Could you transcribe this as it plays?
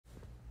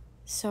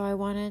So I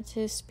wanted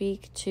to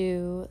speak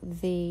to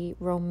the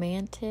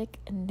romantic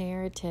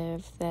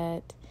narrative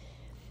that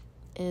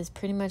is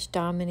pretty much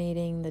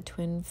dominating the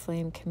twin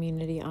flame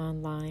community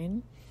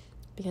online,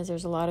 because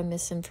there's a lot of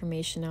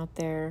misinformation out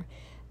there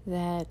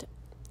that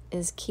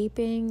is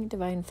keeping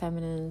divine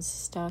feminines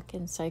stuck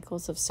in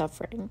cycles of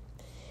suffering.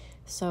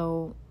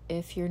 So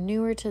if you're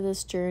newer to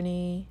this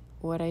journey,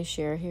 what I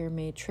share here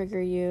may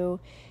trigger you.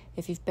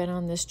 If you've been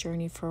on this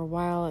journey for a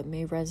while, it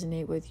may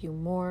resonate with you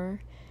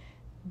more.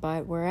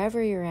 But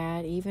wherever you're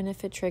at, even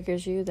if it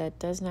triggers you, that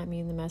does not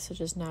mean the message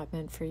is not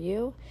meant for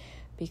you,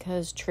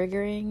 because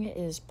triggering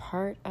is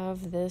part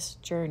of this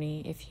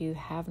journey if you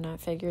have not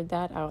figured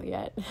that out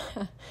yet.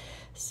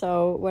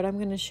 So what I'm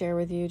going to share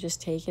with you, just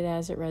take it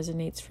as it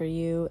resonates for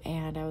you,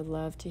 and I would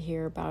love to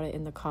hear about it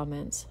in the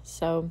comments.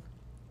 So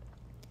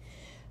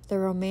the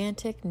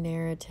romantic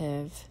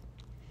narrative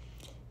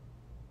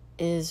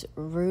is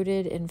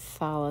rooted in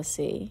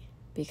fallacy,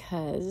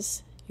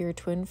 because your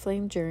twin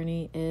flame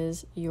journey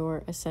is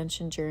your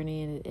ascension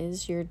journey, and it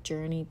is your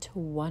journey to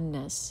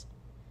oneness.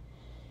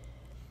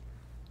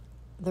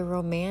 The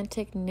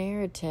romantic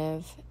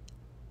narrative,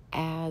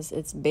 as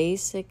its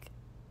basic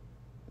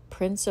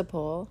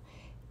principle,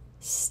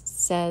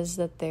 says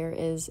that there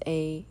is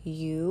a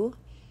you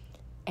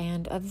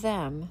and a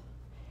them.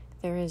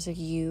 There is a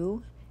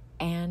you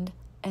and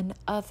an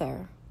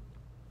other,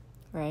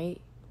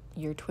 right?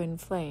 Your twin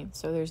flame.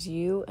 So there's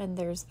you and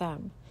there's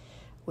them,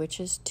 which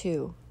is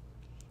two,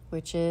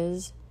 which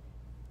is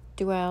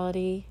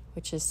duality,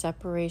 which is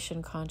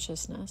separation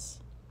consciousness.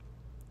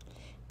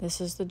 This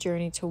is the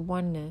journey to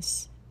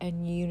oneness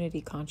and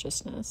unity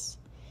consciousness.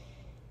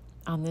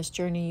 On this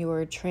journey, you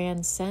are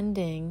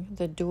transcending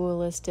the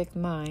dualistic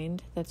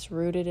mind that's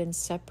rooted in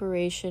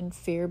separation,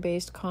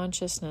 fear-based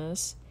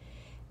consciousness,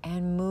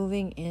 and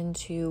moving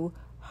into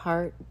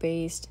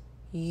heart-based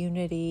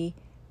unity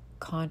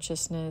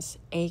consciousness,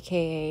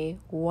 aka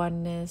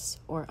oneness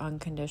or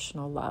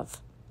unconditional love.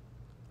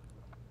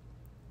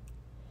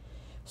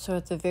 So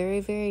at the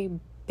very, very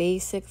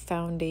basic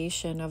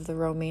foundation of the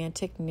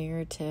romantic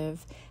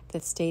narrative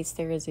that states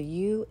there is a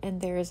you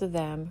and there is a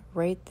them,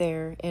 right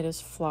there, it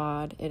is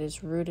flawed. It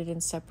is rooted in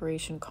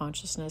separation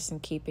consciousness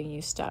and keeping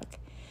you stuck.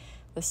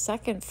 The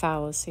second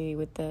fallacy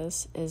with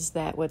this is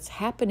that what's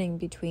happening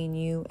between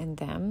you and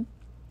them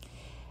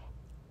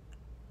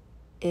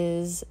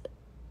is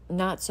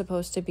not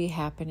supposed to be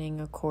happening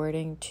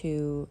according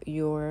to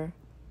your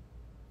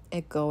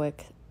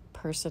egoic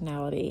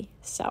personality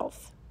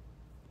self.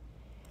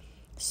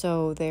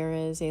 So there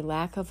is a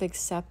lack of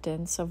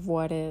acceptance of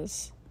what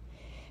is.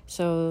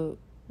 So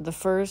the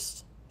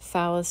first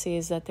fallacy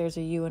is that there's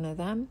a you and a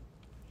them.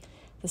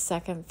 The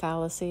second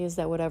fallacy is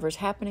that whatever's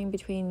happening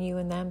between you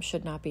and them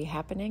should not be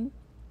happening.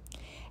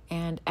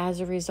 And as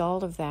a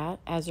result of that,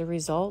 as a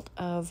result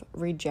of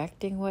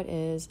rejecting what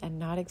is and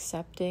not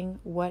accepting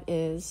what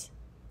is,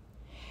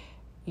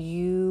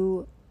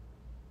 you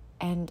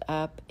end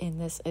up in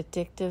this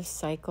addictive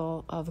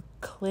cycle of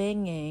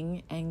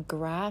clinging and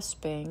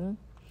grasping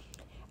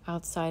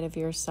outside of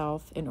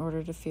yourself in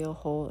order to feel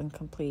whole and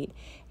complete.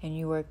 And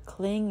you are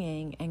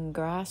clinging and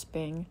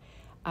grasping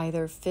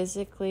either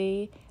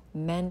physically,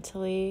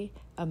 mentally,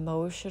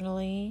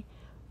 emotionally,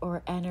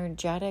 or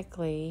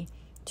energetically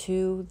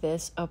to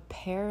this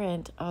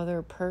apparent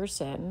other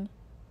person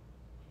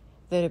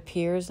that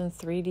appears in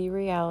 3D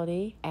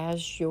reality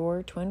as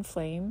your twin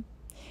flame,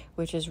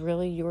 which is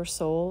really your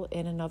soul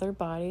in another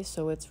body.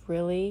 So it's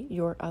really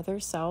your other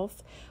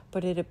self,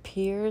 but it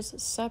appears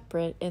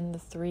separate in the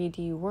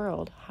 3D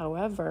world.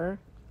 However,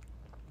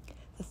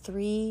 the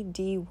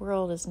 3D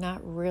world is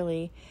not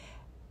really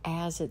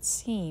as it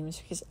seems,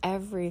 because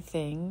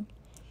everything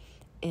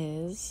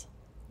is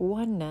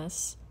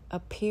oneness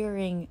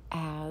appearing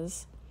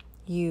as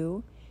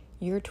you,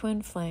 your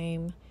twin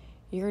flame,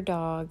 your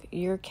dog,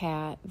 your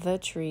cat, the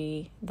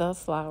tree, the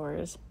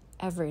flowers,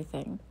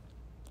 everything.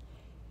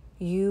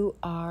 You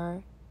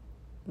are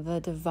the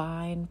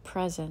divine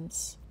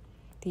presence,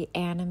 the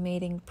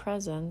animating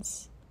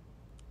presence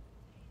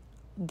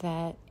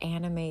that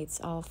animates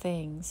all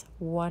things.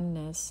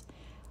 Oneness,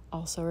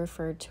 also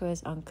referred to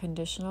as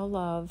unconditional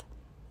love,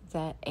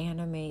 that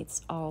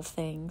animates all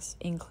things,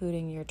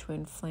 including your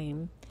twin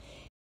flame.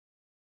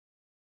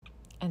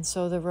 And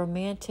so the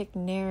romantic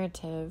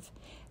narrative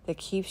that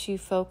keeps you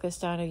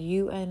focused on a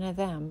you and a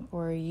them,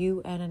 or a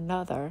you and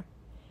another,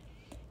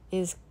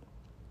 is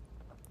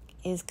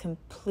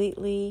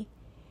completely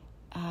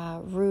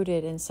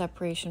rooted in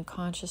separation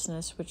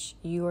consciousness, which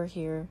you are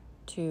here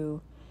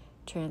to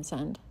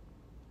transcend.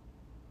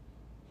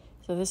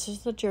 So this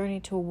is the journey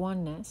to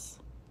oneness,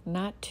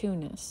 not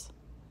two-ness.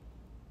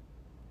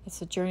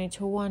 It's a journey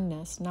to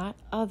oneness, not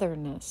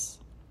otherness.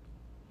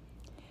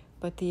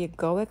 But the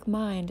egoic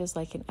mind is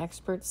like an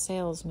expert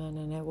salesman,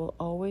 and it will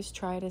always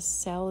try to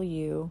sell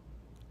you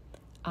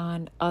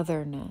on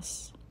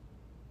otherness.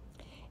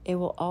 It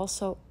will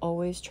also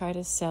always try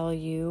to sell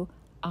you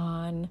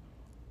on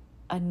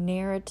a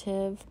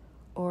narrative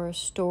or a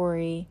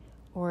story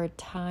or a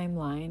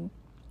timeline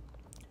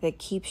that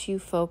keeps you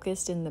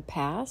focused in the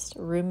past,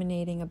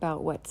 ruminating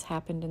about what's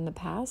happened in the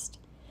past,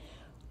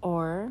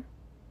 or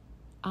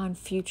on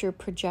future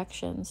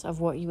projections of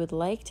what you would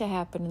like to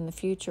happen in the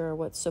future, or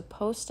what's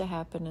supposed to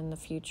happen in the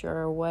future,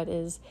 or what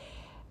is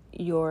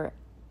your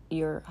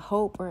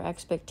hope or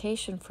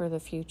expectation for the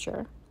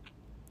future.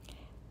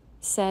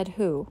 Said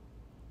who?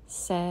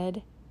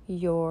 Said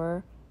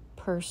your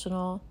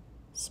personal,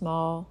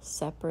 small,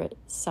 separate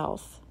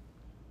self.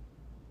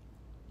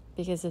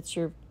 Because it's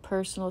your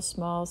personal,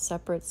 small,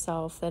 separate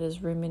self that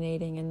is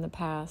ruminating in the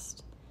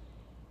past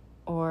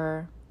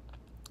or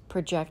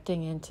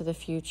projecting into the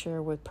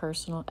future with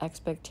personal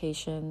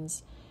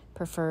expectations,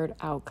 preferred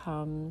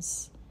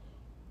outcomes,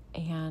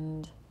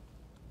 and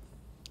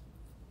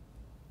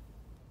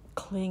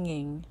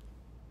clinging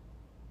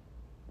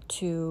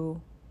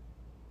to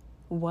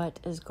what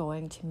is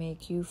going to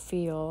make you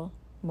feel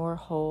more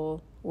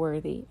whole,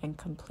 worthy, and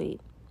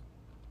complete.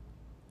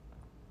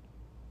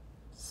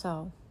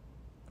 So,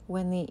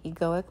 when the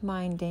egoic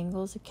mind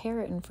dangles a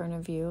carrot in front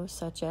of you,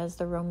 such as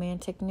the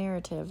romantic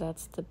narrative,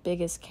 that's the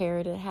biggest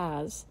carrot it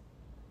has,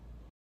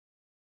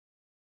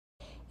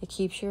 it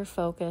keeps your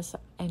focus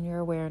and your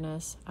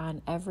awareness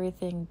on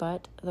everything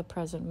but the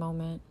present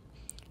moment,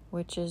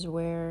 which is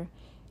where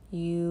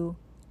you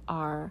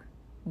are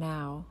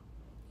now.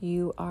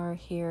 You are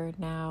here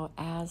now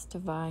as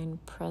divine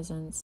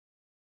presence.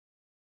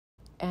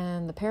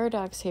 And the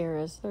paradox here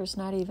is there's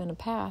not even a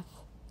path.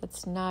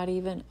 It's not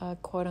even a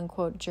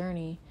quote-unquote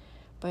journey.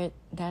 But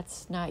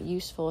that's not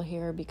useful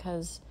here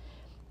because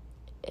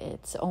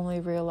it's only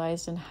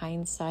realized in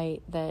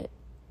hindsight that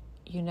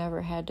you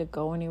never had to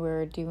go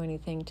anywhere or do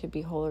anything to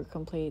be whole or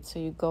complete. So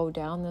you go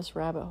down this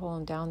rabbit hole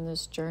and down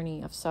this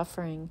journey of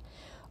suffering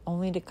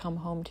only to come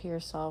home to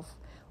yourself,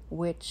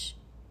 which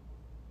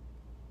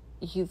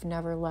you've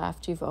never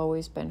left. You've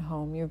always been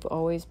home. You've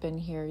always been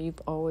here.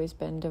 You've always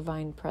been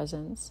divine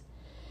presence.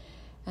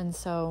 And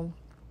so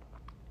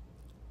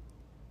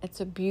it's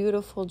a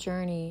beautiful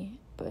journey,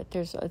 but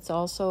it's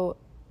also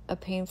a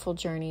painful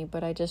journey.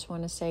 But I just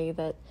want to say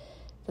that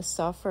the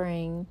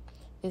suffering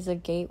is a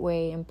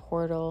gateway and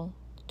portal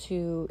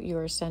to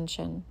your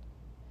ascension.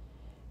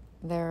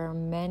 There are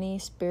many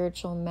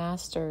spiritual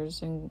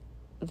masters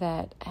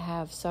that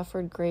have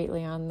suffered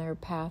greatly on their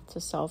path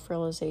to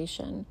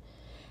self-realization.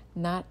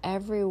 Not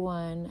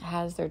everyone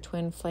has their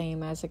twin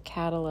flame as a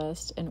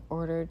catalyst in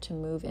order to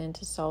move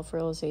into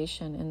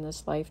self-realization in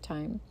this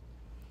lifetime.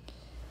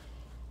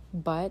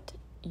 But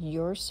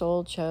your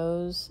soul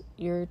chose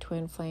your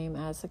twin flame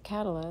as a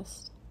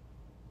catalyst.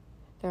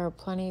 There are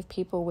plenty of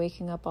people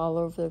waking up all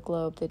over the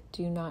globe that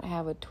do not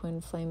have a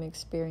twin flame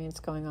experience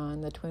going on.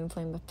 The twin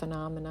flame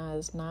phenomena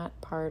is not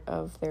part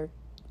of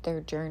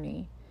their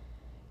journey.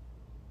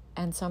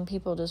 And some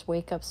people just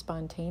wake up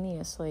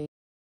spontaneously.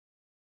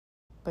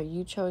 But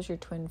you chose your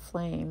twin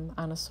flame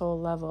on a soul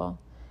level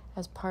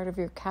as part of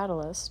your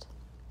catalyst.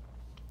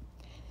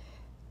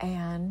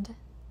 And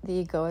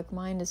the egoic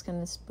mind is going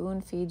to spoon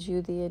feed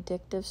you the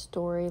addictive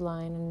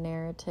storyline and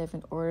narrative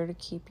in order to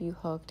keep you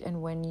hooked.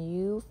 And when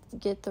you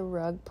get the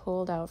rug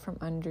pulled out from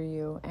under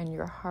you and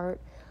your heart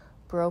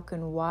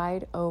broken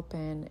wide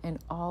open and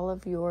all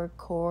of your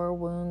core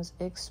wounds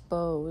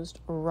exposed,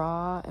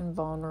 raw and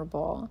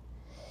vulnerable,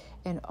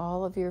 and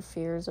all of your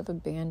fears of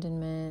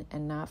abandonment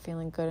and not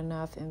feeling good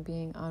enough and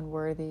being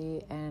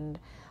unworthy and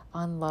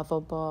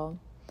unlovable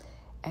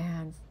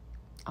and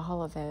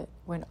all of it,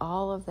 when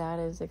all of that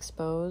is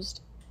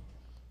exposed,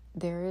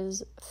 there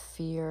is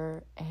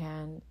fear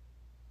and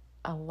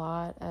a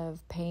lot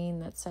of pain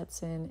that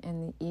sets in,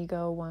 and the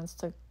ego wants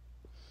to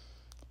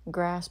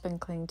grasp and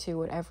cling to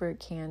whatever it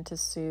can to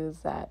soothe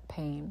that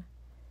pain.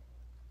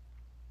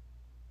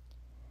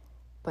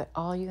 But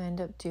all you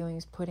end up doing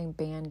is putting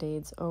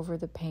band-aids over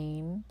the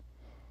pain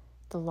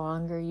the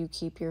longer you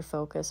keep your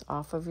focus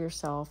off of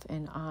yourself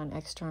and on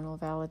external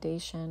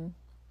validation.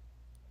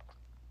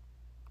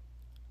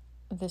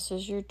 This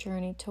is your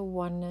journey to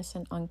oneness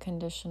and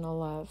unconditional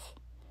love.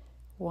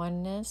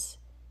 Oneness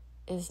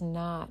is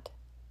not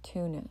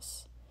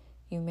two-ness.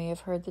 You may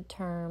have heard the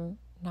term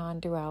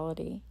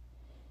non-duality.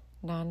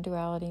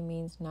 Non-duality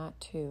means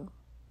not two.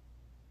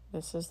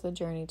 This is the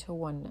journey to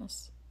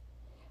oneness,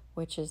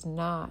 which is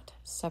not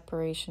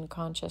separation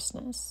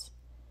consciousness.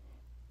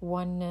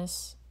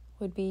 Oneness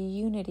would be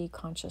unity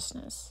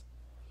consciousness.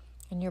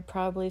 And you're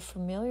probably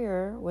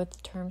familiar with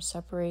the term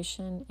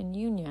separation and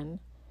union.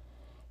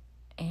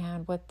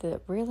 And what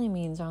that really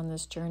means on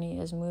this journey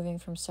is moving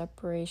from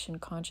separation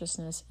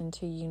consciousness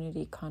into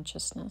unity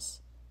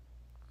consciousness.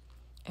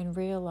 And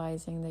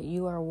realizing that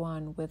you are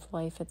one with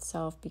life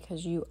itself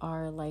because you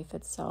are life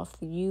itself.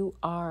 You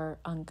are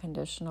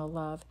unconditional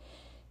love.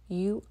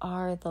 You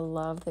are the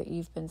love that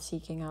you've been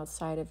seeking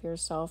outside of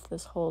yourself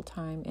this whole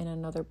time in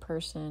another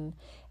person,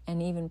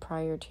 and even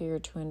prior to your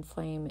twin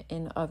flame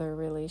in other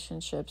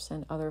relationships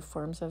and other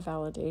forms of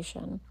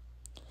validation.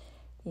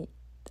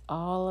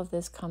 All of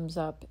this comes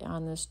up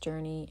on this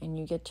journey, and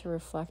you get to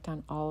reflect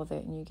on all of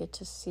it, and you get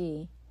to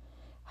see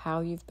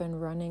how you've been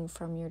running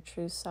from your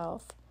true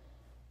self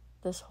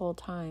this whole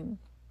time.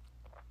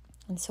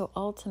 And so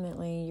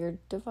ultimately, your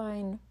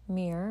divine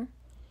mirror,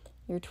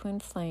 your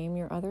twin flame,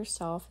 your other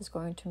self is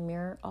going to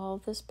mirror all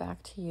of this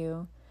back to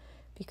you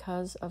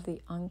because of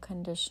the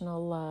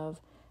unconditional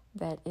love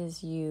that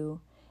is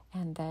you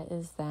and that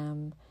is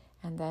them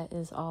and that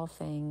is all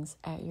things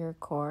at your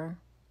core.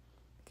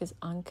 Because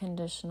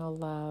unconditional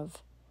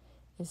love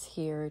is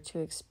here to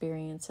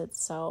experience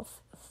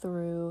itself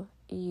through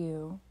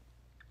you.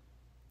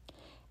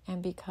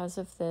 And because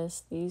of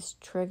this, these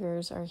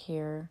triggers are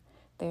here.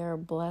 They are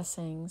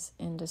blessings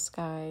in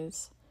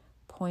disguise,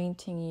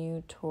 pointing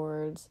you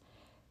towards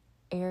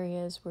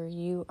areas where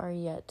you are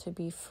yet to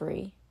be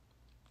free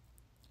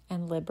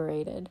and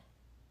liberated.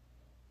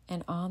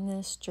 And on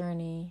this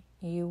journey,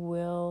 you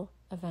will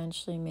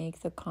eventually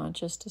make the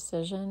conscious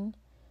decision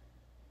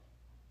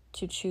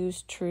to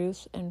choose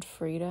truth and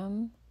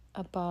freedom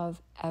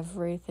above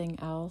everything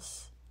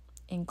else,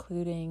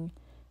 including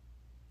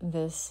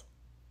this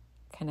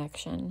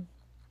connection,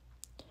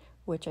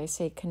 which I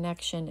say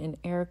connection in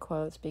air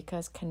quotes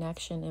because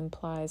connection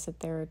implies that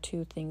there are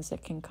two things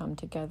that can come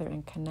together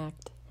and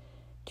connect,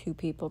 two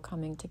people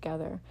coming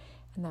together,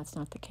 and that's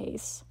not the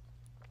case.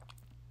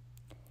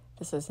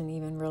 This isn't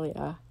even really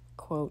a,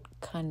 quote,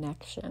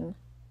 connection.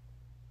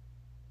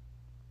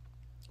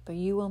 But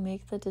you will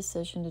make the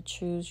decision to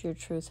choose your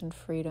truth and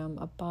freedom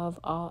above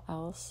all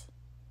else.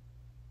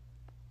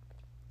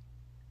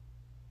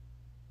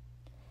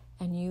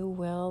 And you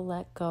will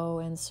let go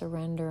and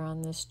surrender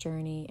on this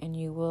journey, and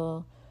you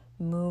will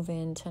move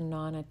into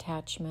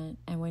non-attachment.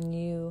 And when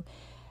you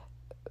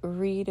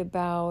read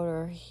about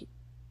or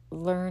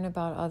learn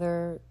about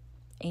other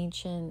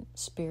ancient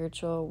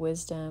spiritual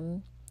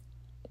wisdom,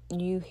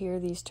 you hear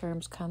these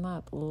terms come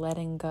up: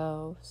 letting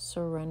go,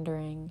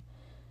 surrendering,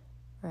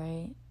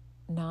 right?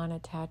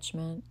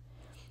 Non-attachment,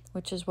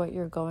 which is what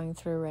you're going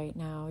through right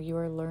now. You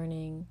are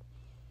learning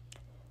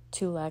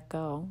to let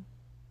go.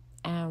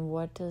 And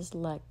what does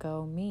let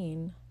go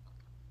mean?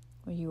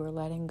 Well, you are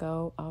letting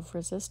go of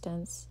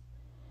resistance.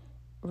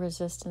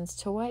 Resistance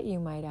to what,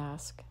 you might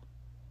ask?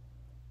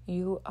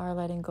 You are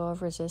letting go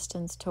of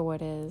resistance to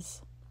what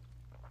is.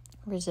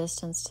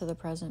 Resistance to the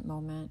present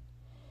moment.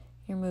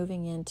 You're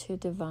moving into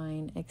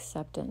divine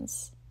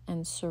acceptance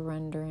and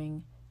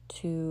surrendering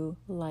to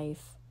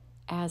life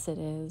as it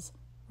is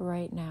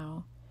right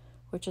now,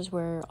 which is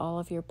where all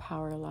of your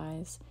power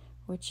lies,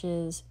 which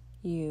is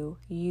you.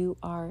 You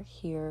are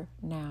here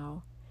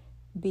now.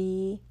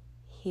 Be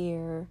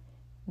here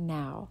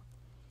now.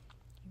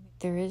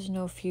 There is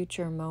no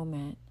future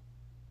moment.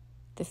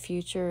 The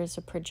future is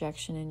a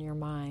projection in your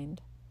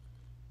mind.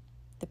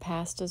 The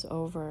past is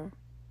over.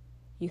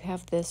 You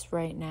have this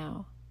right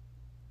now.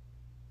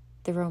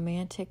 The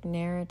romantic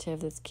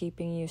narrative that's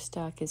keeping you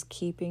stuck is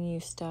keeping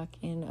you stuck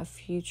in a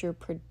future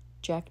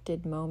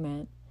projected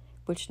moment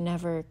which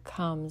never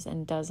comes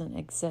and doesn't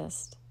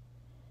exist.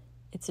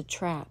 It's a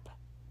trap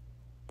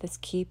that's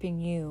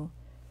keeping you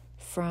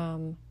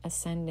from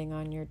ascending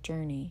on your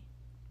journey.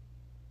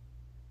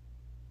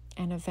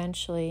 And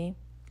eventually,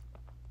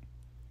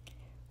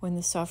 when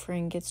the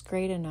suffering gets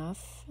great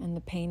enough and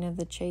the pain of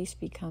the chase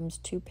becomes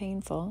too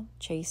painful,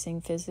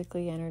 chasing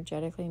physically,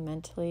 energetically,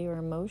 mentally, or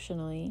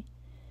emotionally,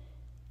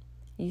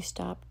 you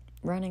stop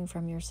running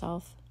from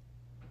yourself.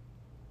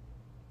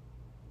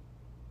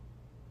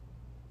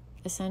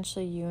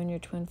 Essentially, you and your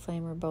twin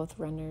flame are both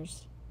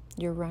runners.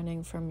 You're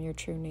running from your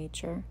true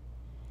nature,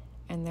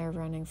 and they're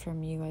running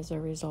from you as a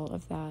result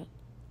of that.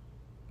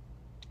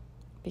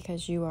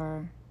 Because you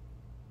are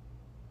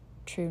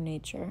true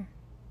nature,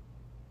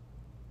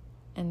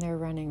 and they're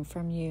running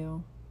from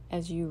you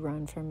as you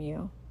run from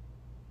you.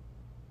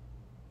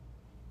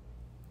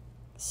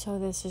 So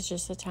this is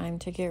just a time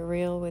to get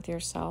real with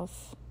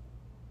yourself.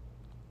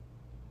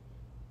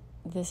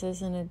 This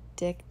is an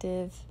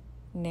addictive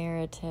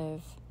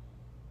narrative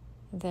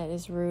that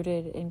is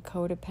rooted in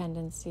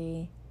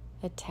codependency,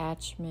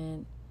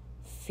 attachment,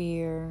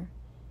 fear,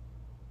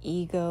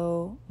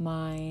 ego,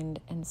 mind,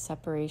 and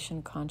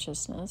separation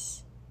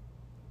consciousness.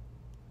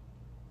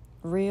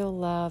 Real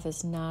love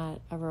is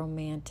not a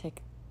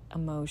romantic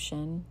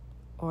emotion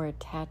or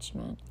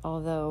attachment,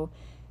 although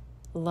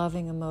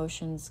loving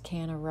emotions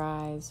can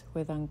arise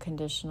with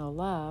unconditional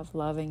love,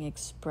 loving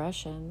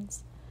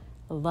expressions.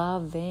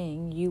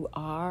 Loving, you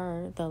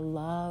are the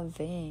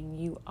loving,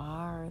 you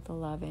are the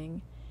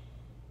loving.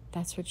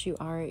 That's what you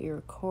are at your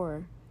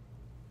core.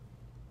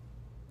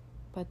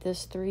 But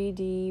this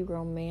 3D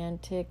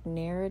romantic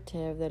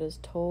narrative that is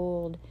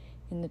told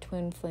in the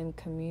twin flame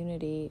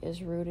community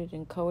is rooted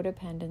in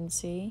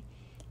codependency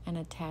and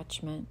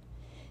attachment.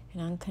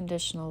 And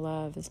unconditional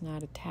love is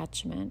not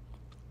attachment.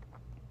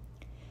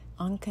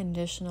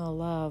 Unconditional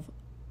love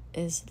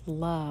is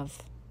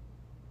love.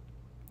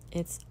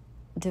 It's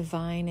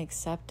divine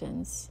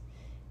acceptance.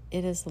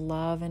 It is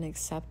love and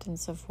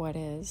acceptance of what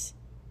is.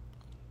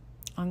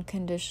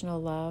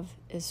 Unconditional love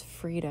is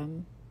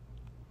freedom.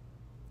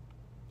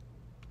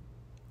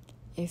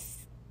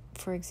 If,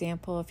 for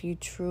example, if you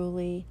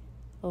truly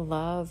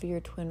love your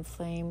twin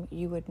flame,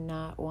 you would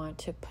not want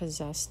to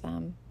possess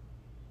them.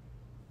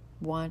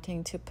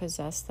 wanting to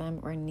possess them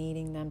or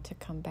needing them to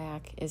come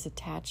back is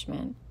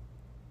attachment.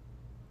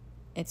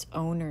 It's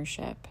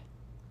ownership.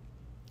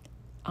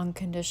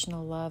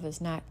 Unconditional love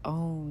is not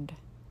owned.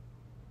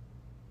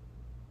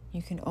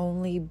 You can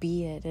only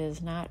be it. It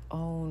is not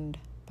owned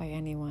by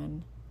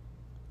anyone.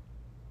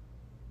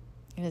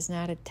 It is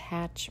not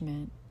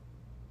attachment.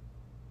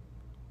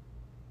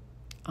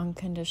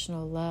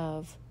 Unconditional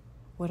love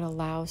would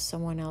allow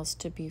someone else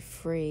to be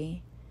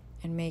free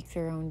and make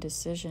their own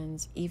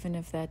decisions, even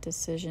if that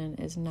decision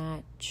is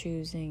not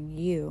choosing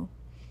you.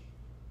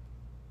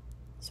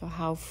 So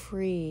how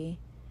free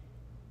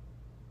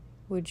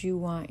would you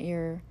want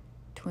your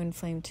twin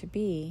flame to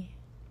be?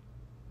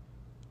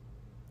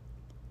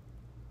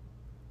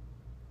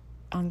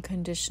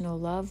 Unconditional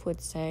love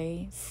would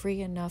say,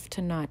 free enough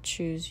to not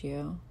choose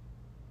you.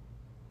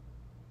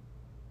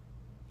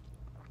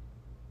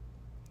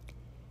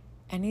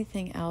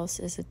 Anything else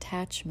is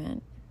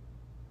attachment.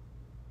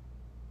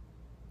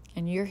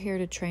 And you're here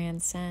to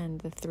transcend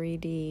the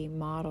 3D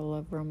model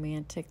of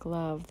romantic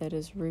love that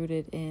is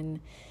rooted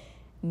in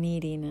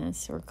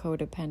neediness or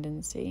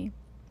codependency.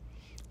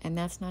 And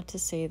that's not to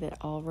say that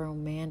all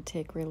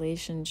romantic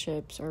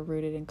relationships are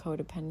rooted in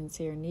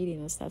codependency or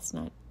neediness. That's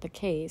not the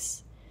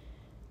case.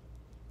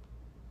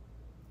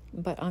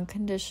 But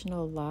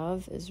unconditional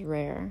love is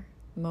rare.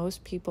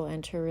 Most people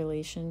enter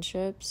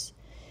relationships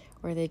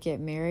where they get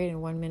married and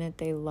one minute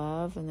they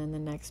love and then the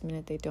next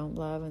minute they don't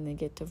love and they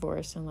get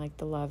divorced and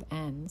the love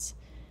ends.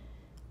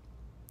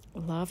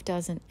 Love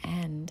doesn't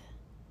end.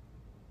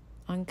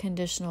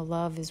 Unconditional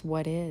love is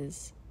what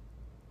is.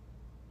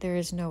 There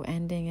is no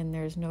ending and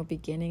there's no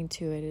beginning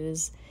to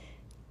it.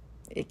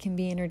 It can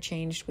be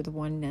interchanged with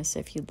oneness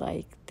if you'd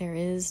like. There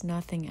is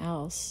nothing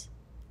else.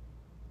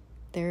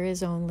 There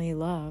is only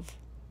love.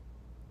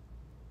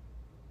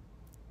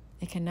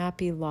 It cannot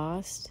be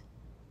lost.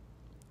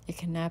 It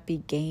cannot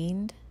be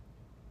gained.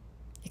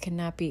 It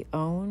cannot be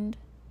owned.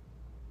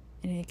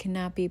 And it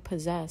cannot be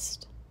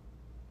possessed.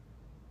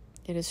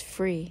 It is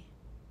free.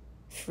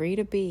 Free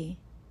to be.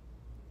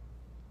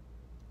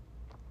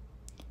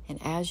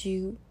 And as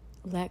you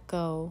let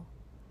go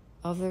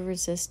of the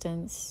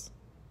resistance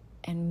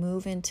and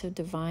move into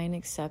divine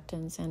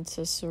acceptance and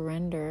to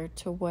surrender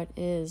to what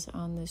is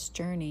on this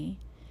journey,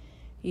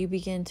 you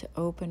begin to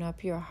open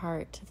up your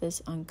heart to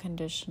this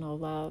unconditional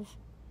love.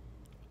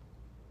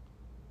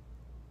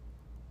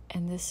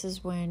 And this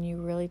is when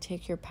you really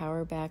take your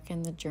power back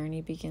and the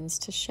journey begins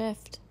to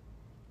shift.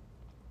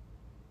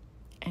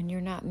 And you're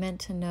not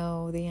meant to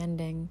know the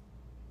ending.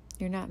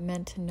 You're not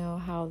meant to know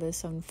how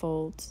this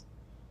unfolds.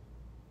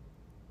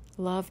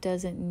 Love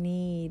doesn't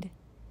need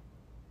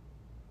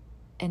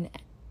an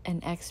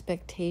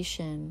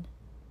expectation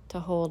to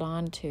hold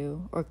on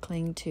to or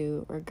cling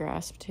to or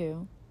grasp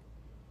to.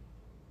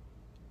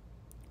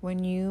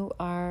 When you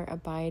are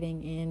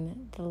abiding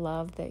in the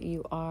love that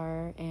you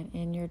are and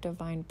in your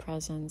divine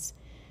presence,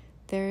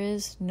 there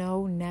is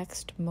no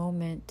next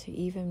moment to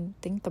even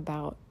think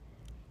about.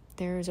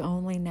 There is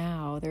only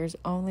now. There is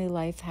only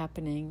life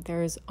happening.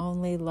 There is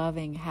only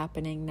loving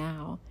happening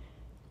now.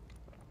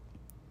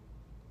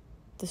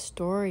 The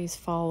stories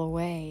fall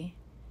away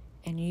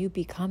and you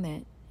become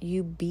it.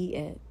 You be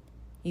it.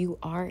 You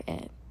are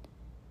it.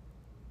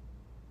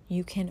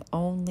 You can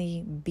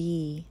only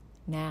be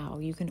now.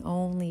 You can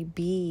only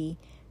be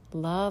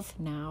love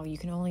now. You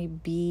can only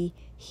be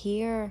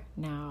here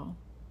now.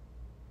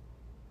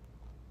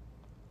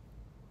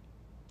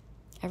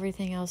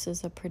 Everything else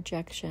is a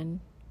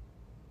projection.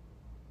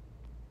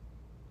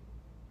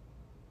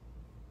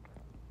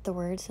 The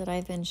words that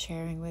I've been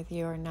sharing with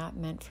you are not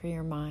meant for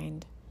your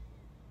mind.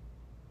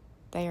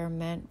 They are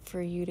meant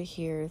for you to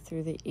hear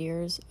through the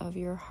ears of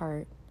your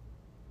heart.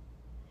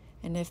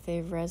 And if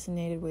they've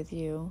resonated with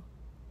you,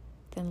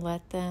 then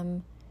let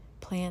them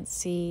plant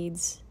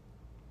seeds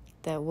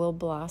that will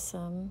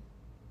blossom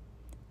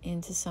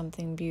into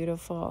something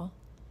beautiful.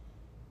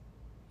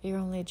 Your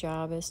only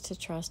job is to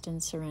trust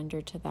and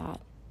surrender to that.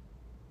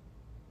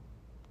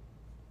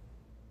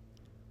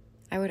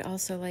 I would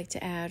also like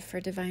to add for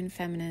divine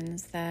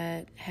feminines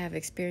that have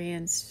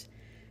experienced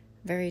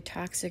very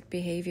toxic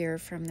behavior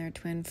from their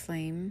twin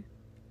flame,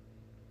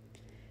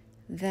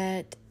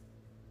 that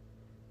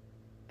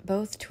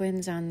both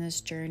twins on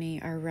this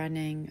journey are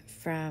running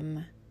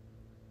from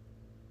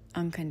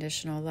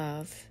unconditional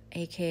love,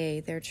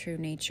 aka their true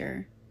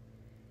nature.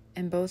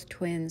 And both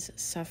twins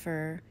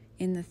suffer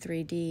in the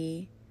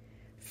 3D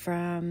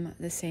from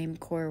the same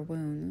core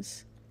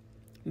wounds,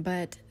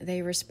 but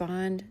they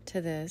respond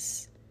to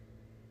this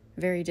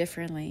very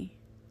differently.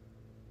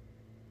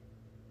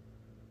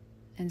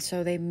 And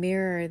so they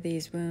mirror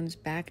these wounds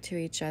back to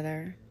each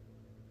other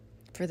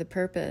for the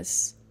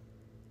purpose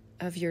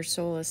of your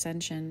soul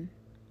ascension.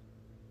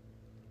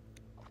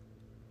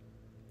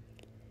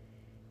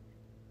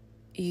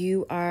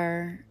 You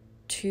are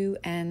two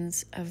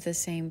ends of the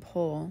same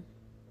pole,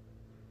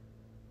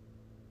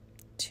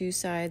 two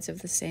sides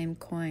of the same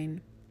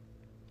coin.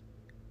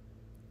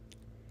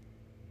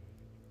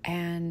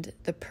 And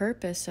the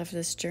purpose of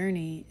this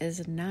journey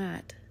is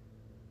not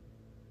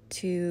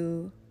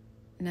to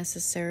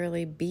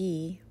necessarily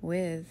be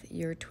with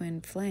your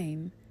twin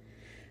flame.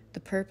 The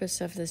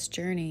purpose of this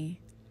journey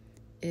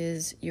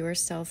is your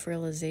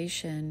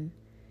self-realization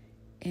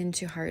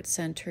into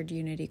heart-centered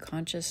unity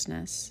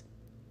consciousness.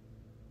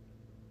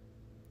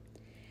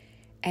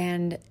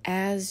 And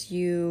as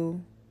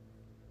you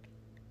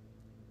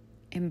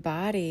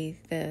embody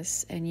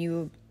this and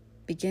you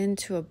begin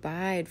to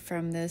abide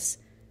from this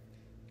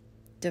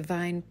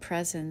divine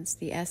presence,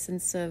 the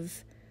essence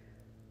of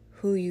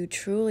who you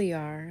truly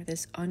are,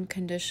 this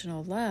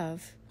unconditional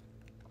love,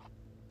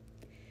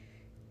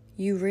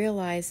 you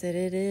realize that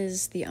it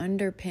is the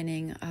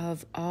underpinning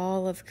of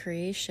all of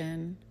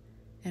creation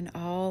and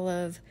all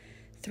of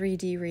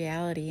 3D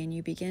reality, and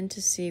you begin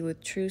to see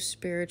with true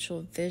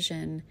spiritual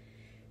vision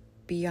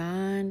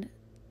beyond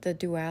the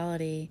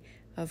duality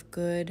of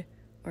good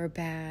or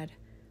bad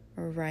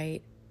or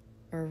right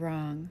or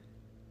wrong.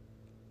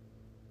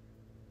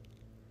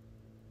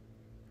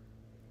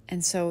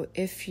 And so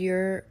if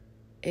you're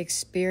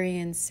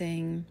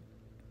experiencing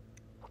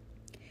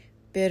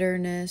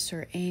bitterness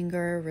or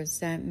anger,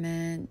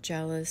 resentment,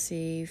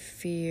 jealousy,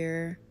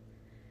 fear,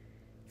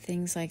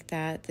 things like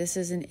that, this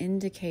is an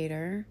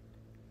indicator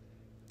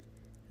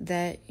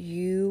that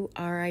you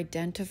are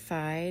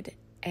identified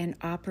and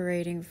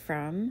operating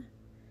from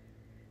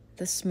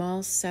the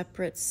small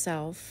separate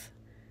self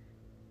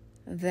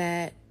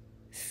that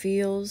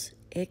feels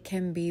it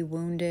can be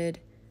wounded,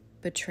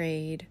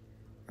 betrayed,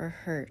 or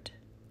hurt.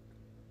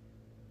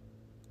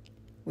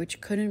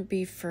 Which couldn't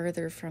be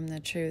further from the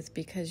truth,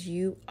 because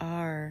you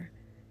are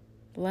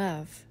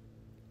love.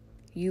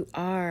 You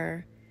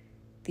are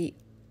the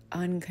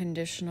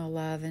unconditional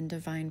love and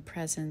divine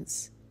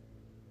presence,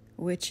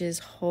 which is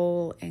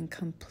whole and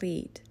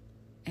complete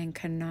and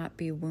cannot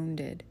be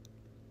wounded.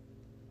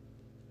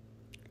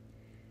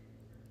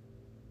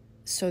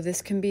 So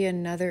this can be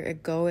another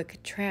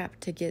egoic trap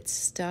to get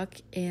stuck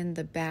in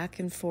the back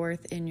and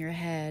forth in your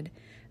head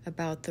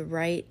about the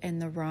right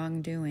and the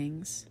wrong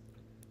doings.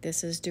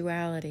 This is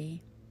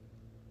duality.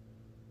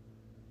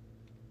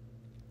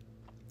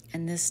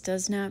 And this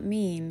does not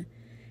mean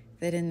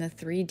that in the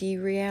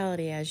 3D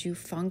reality, as you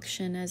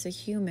function as a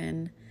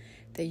human,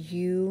 that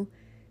you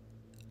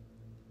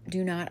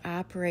do not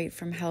operate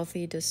from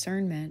healthy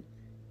discernment.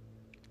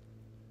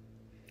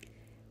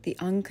 The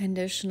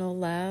unconditional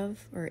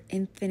love or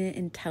infinite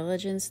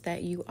intelligence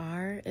that you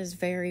are is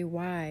very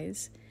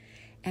wise,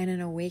 and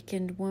an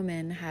awakened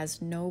woman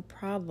has no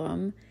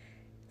problem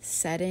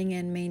setting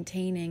and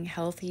maintaining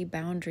healthy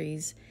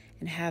boundaries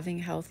and having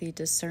healthy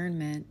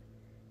discernment,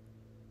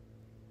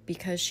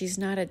 because she's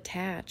not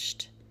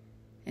attached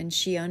and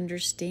she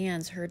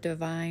understands her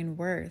divine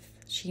worth.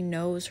 She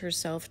knows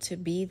herself to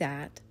be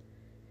that.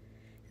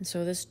 And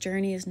so this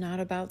journey is not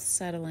about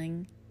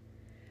settling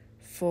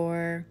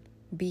for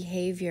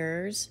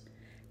behaviors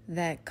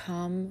that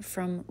come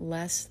from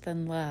less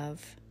than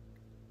love.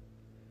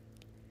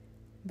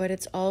 But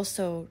it's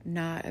also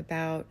not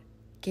about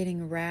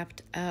getting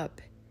wrapped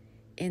up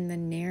in the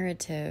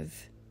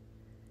narrative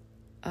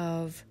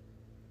of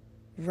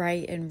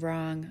right and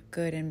wrong,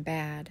 good and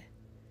bad.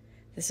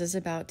 This is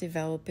about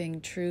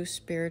developing true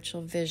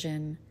spiritual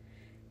vision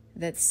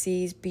that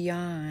sees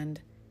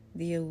beyond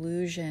the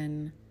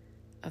illusion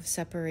of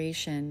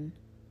separation,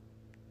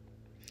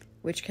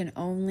 which can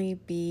only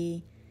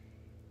be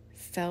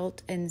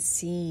felt and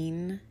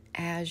seen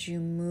as you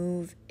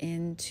move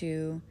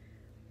into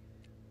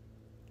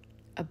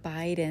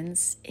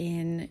abidance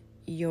in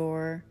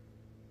your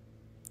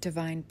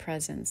divine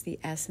presence, the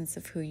essence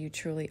of who you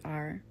truly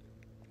are.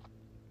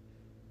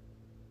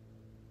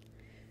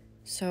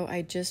 So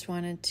I just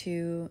wanted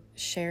to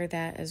share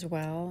that as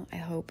well. I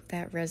hope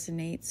that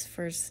resonates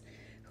for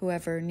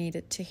whoever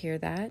needed to hear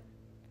that.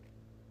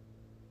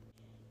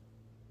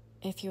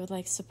 If you would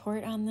like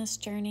support on this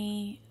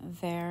journey,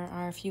 there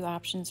are a few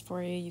options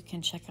for you. You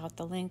can check out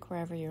the link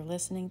wherever you're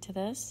listening to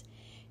this.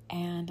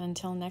 And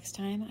until next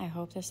time, I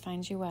hope this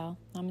finds you well.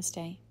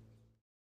 Namaste.